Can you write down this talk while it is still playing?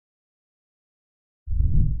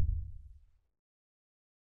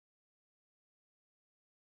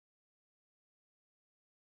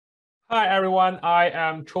Hi, everyone. I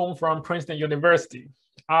am Chong from Princeton University.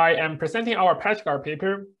 I am presenting our PatchGuard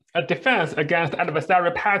paper, a defense against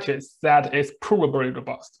adversarial patches that is provably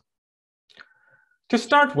robust. To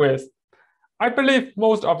start with, I believe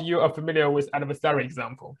most of you are familiar with adversary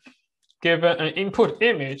example. Given an input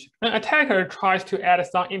image, an attacker tries to add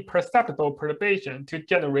some imperceptible perturbation to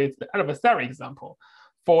generate the adversary example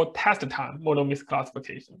for test time model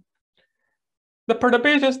misclassification. The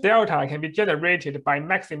perturbations delta can be generated by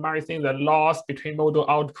maximizing the loss between model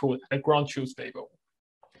output and ground truth stable.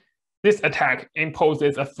 This attack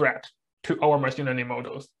imposes a threat to our machine learning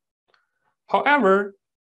models. However,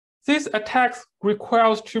 these attacks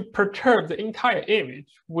requires to perturb the entire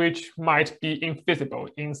image, which might be invisible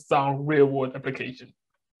in some real-world application.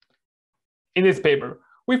 In this paper,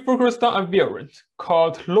 we focused on a variant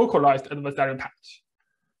called Localized adversarial patch.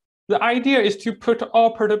 The idea is to put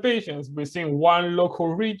all perturbations within one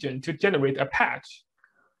local region to generate a patch,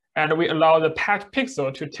 and we allow the patch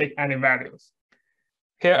pixel to take any values.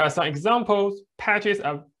 Here are some examples. Patches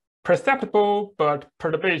are perceptible, but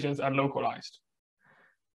perturbations are localized.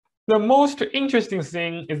 The most interesting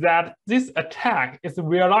thing is that this attack is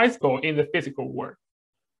realizable in the physical world.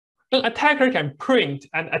 An attacker can print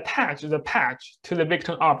and attach the patch to the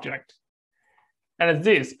victim object, and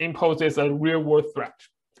this imposes a real-world threat.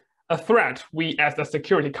 A threat we as the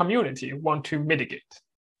security community want to mitigate.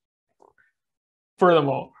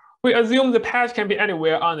 Furthermore, we assume the patch can be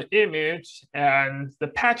anywhere on the image and the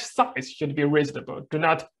patch size should be reasonable, do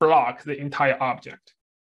not block the entire object.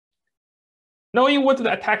 Knowing what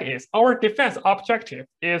the attack is, our defense objective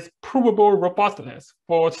is provable robustness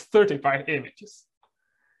for certified images.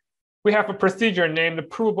 We have a procedure named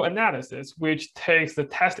Provable analysis, which takes the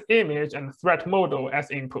test image and threat model as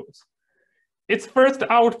inputs. Its first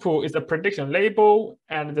output is a prediction label,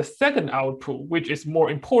 and the second output, which is more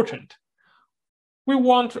important. We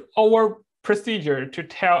want our procedure to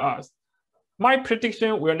tell us, my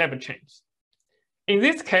prediction will never change. In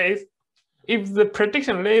this case, if the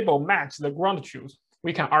prediction label matches the ground truth,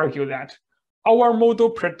 we can argue that our model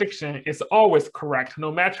prediction is always correct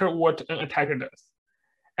no matter what an attacker does,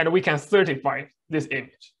 and we can certify this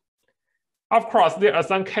image. Of course, there are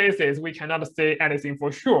some cases we cannot say anything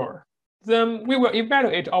for sure. Then we will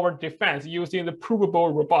evaluate our defense using the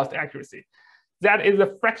provable robust accuracy. That is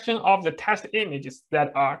the fraction of the test images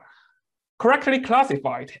that are correctly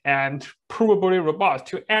classified and provably robust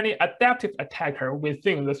to any adaptive attacker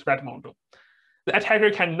within the threat model. The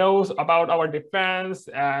attacker can know about our defense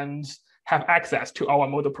and have access to our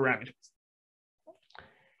model parameters.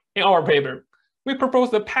 In our paper, we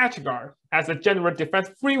propose the PatchGuard as a general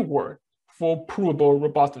defense framework for provable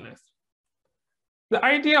robustness. The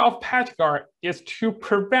idea of PatchGuard is to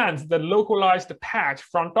prevent the localized patch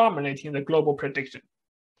from dominating the global prediction.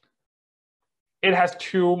 It has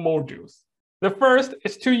two modules. The first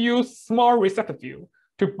is to use small receptive view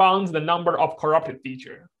to bound the number of corrupted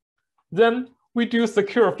features. Then we do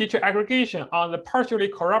secure feature aggregation on the partially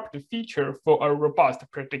corrupted feature for a robust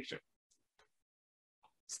prediction.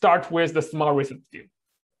 Start with the small receptive view.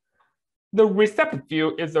 The receptive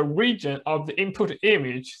view is a region of the input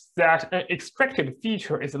image that an extracted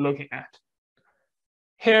feature is looking at.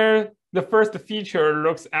 Here, the first feature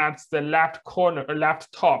looks at the left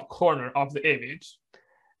top corner of the image,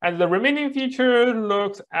 and the remaining feature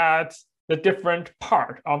looks at the different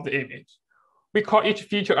part of the image. We call each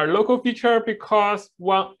feature a local feature because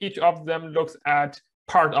each of them looks at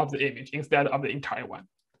part of the image instead of the entire one.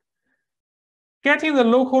 Getting the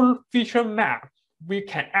local feature map, we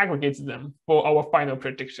can aggregate them for our final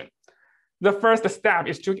prediction. The first step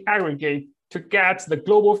is to aggregate to get the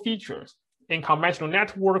global features. In conventional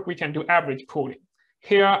network, we can do average pooling.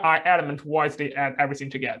 Here, I element-wisely add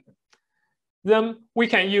everything together. Then we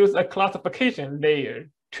can use a classification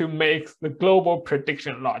layer to make the global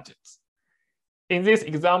prediction logics. In this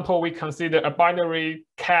example, we consider a binary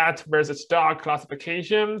cat versus dog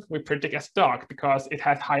classification. We predict a dog because it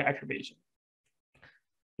has higher activation.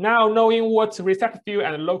 Now, knowing what receptive view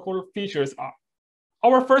and local features are,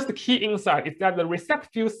 our first key insight is that the receptive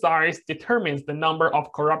view size determines the number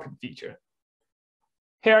of corrupted features.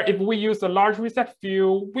 Here, if we use a large receptive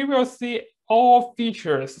view, we will see all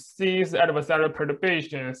features see the adversarial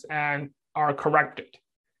perturbations and are corrected.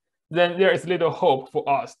 Then there is little hope for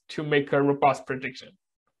us to make a robust prediction.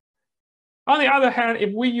 On the other hand,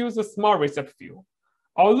 if we use a small receptive view,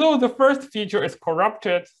 although the first feature is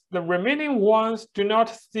corrupted, the remaining ones do not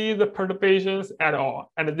see the perturbations at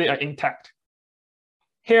all, and they are intact.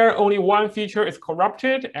 Here, only one feature is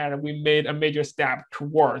corrupted, and we made a major step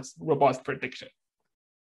towards robust prediction.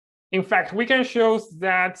 In fact, we can show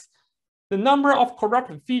that The number of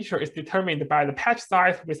corrupted features is determined by the patch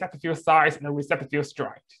size, receptive field size, and the receptive field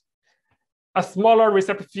stride. A smaller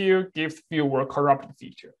receptive field gives fewer corrupted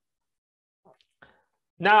features.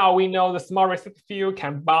 Now we know the small receptive field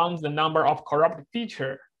can bound the number of corrupted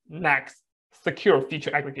features. Next, secure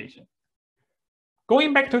feature aggregation.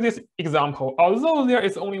 Going back to this example, although there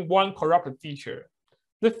is only one corrupted feature,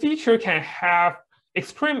 the feature can have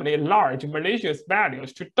extremely large malicious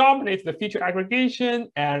values to dominate the feature aggregation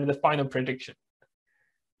and the final prediction.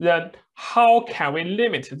 Then how can we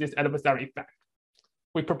limit this adversary effect?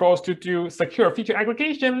 We propose to do secure feature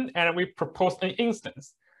aggregation, and we propose an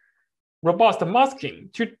instance, robust masking,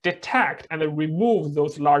 to detect and remove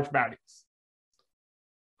those large values.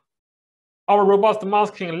 Our robust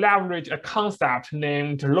masking leverages a concept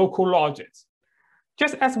named localized.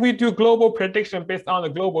 Just as we do global prediction based on the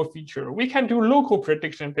global feature, we can do local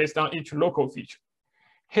prediction based on each local feature.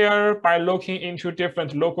 Here, by looking into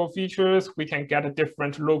different local features, we can get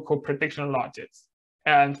different local prediction logics.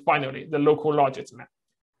 And finally, the local logics map.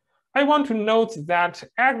 I want to note that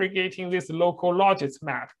aggregating this local logics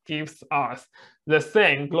map gives us the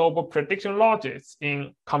same global prediction logics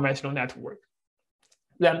in conventional network.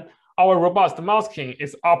 Then our robust masking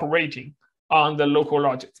is operating on the local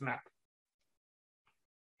logics map.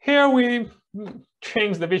 Here we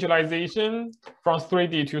change the visualization from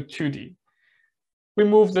 3D to 2D. We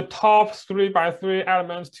move the top 3x3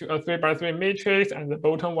 elements to a 3x3 matrix and the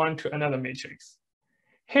bottom one to another matrix.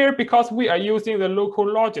 Here, because we are using the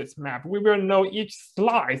local logics map, we will know each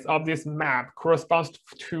slice of this map corresponds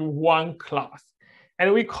to one class.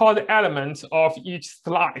 And we call the elements of each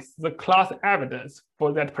slice the class evidence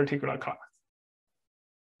for that particular class.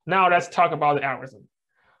 Now let's talk about the algorithm.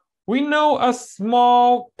 We know a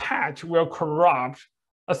small patch will corrupt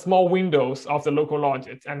a small windows of the local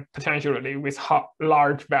logics and potentially with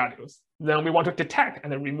large values. Then we want to detect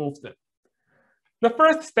and remove them. The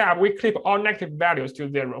first step, we clip all negative values to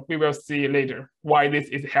 0. We will see later why this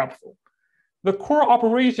is helpful. The core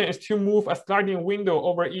operation is to move a sliding window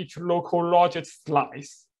over each local logic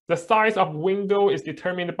slice. The size of window is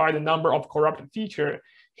determined by the number of corrupted features.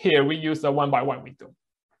 Here we use a 1x1 window.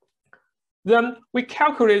 Then we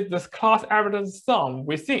calculate this class evidence sum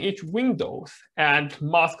within each window and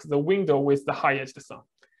mask the window with the highest sum.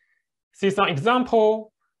 See some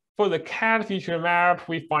example. For the cat feature map,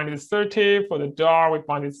 we find it 30. For the dog, we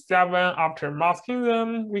find it 7. After masking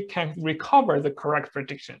them, we can recover the correct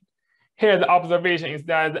prediction. Here, the observation is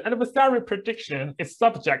that the adversary prediction is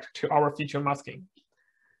subject to our feature masking.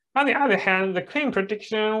 On the other hand, the clean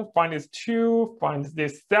prediction finds 2, finds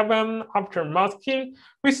this 7. After masking,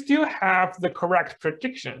 we still have the correct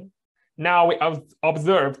prediction. Now we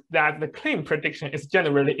observe that the clean prediction is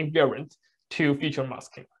generally invariant to feature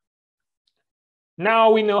masking.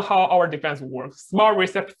 Now we know how our defense works: small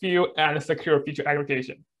receptive field and secure feature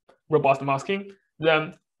aggregation, robust masking.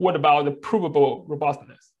 Then what about the provable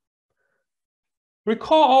robustness?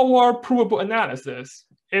 Recall our provable analysis.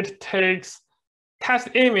 It takes test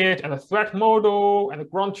image and a threat model and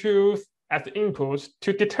ground truth as the inputs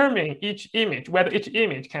to determine each image, whether each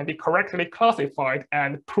image can be correctly classified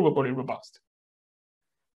and provably robust.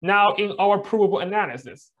 Now in our provable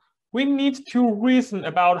analysis, we need to reason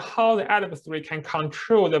about how the adversary can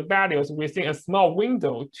control the values within a small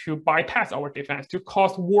window to bypass our defense, to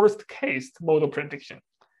cause worst case model prediction.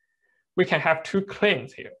 We can have two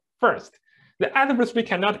claims here. First, the adversary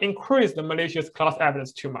cannot increase the malicious class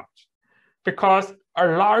evidence too much, because a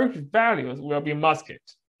large values will be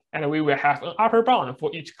masked, and we will have an upper bound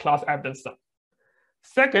for each class evidence sum.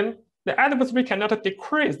 Second, the adversary cannot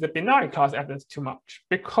decrease the benign class evidence too much,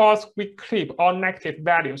 because we clip all negative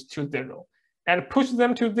values to 0, and push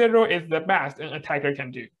them to 0 is the best an attacker can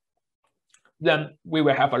do. Then we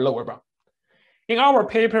will have a lower bound. In our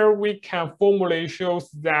paper, we can formally show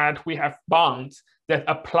that we have bounds that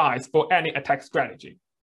applies for any attack strategy.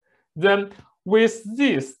 Then with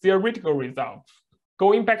this theoretical result,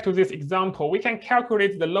 going back to this example, we can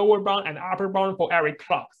calculate the lower bound and upper bound for every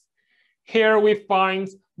class. Here we find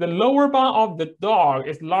the lower bound of the dog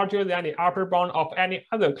is larger than the upper bound of any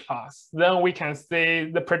other class. Then we can say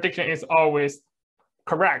the prediction is always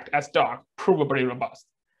correct as dog, provably robust.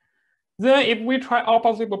 Then if we try all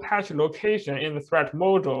possible patch location in the threat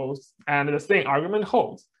models and the same argument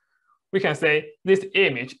holds, we can say this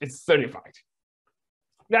image is certified.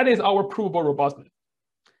 That is our provable robustness.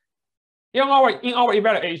 In our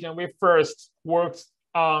evaluation, we first worked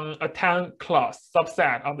on a 10-class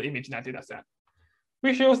subset of the ImageNet dataset.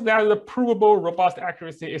 We show that the provable robust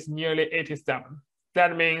accuracy is nearly 87.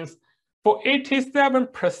 That means for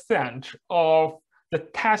 87% of the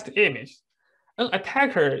test image, An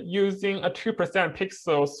attacker using a 2%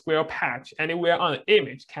 pixel square patch anywhere on the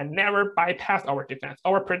image can never bypass our defense.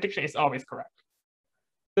 Our prediction is always correct.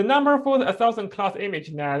 The number for the 1000 class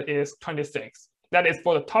ImageNet is 26. That is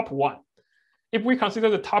for the top 1. If we consider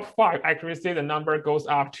the top 5 accuracy, the number goes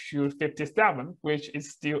up to 57, which is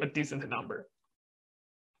still a decent number.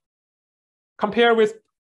 Compared with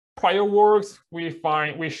prior works, we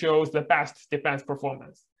shows the best defense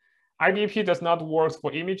performance. IBP does not work for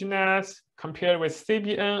ImageNet. Compared with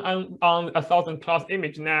CBN on 1000 class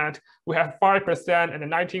ImageNet, we have 5%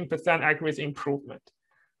 and 19% accuracy improvement.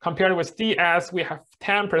 Compared with DS, we have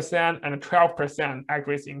 10% and 12%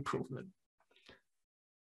 accuracy improvement.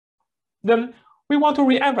 Then we want to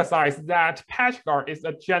reemphasize that PatchGuard is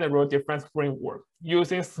a general defense framework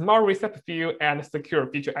using small receptive field and secure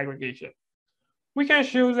feature aggregation. We can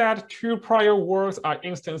show that 2 prior works are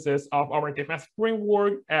instances of our defense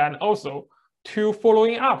framework, and also 2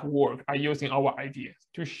 following up work are using our ideas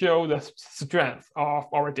to show the strength of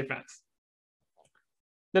our defense.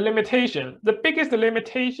 The biggest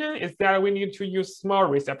limitation is that we need to use small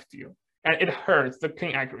receptive field, and it hurts the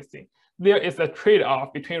clean accuracy. There is a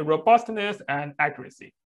trade-off between robustness and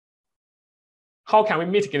accuracy. How can we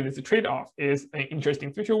mitigate this trade-off is an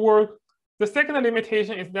interesting future work. The second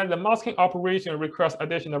limitation is that the masking operation requires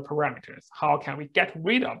additional parameters. How can we get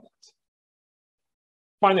rid of that?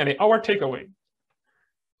 Finally, our takeaway.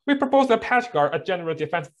 We propose a PatchGuard, a general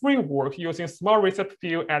defense framework using small receptive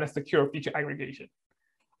field and secure feature aggregation.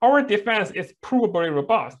 Our defense is provably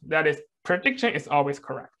robust, that is, prediction is always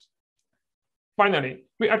correct. Finally,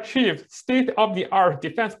 we achieve state-of-the-art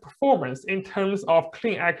defense performance in terms of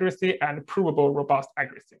clean accuracy and provable robust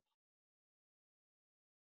accuracy.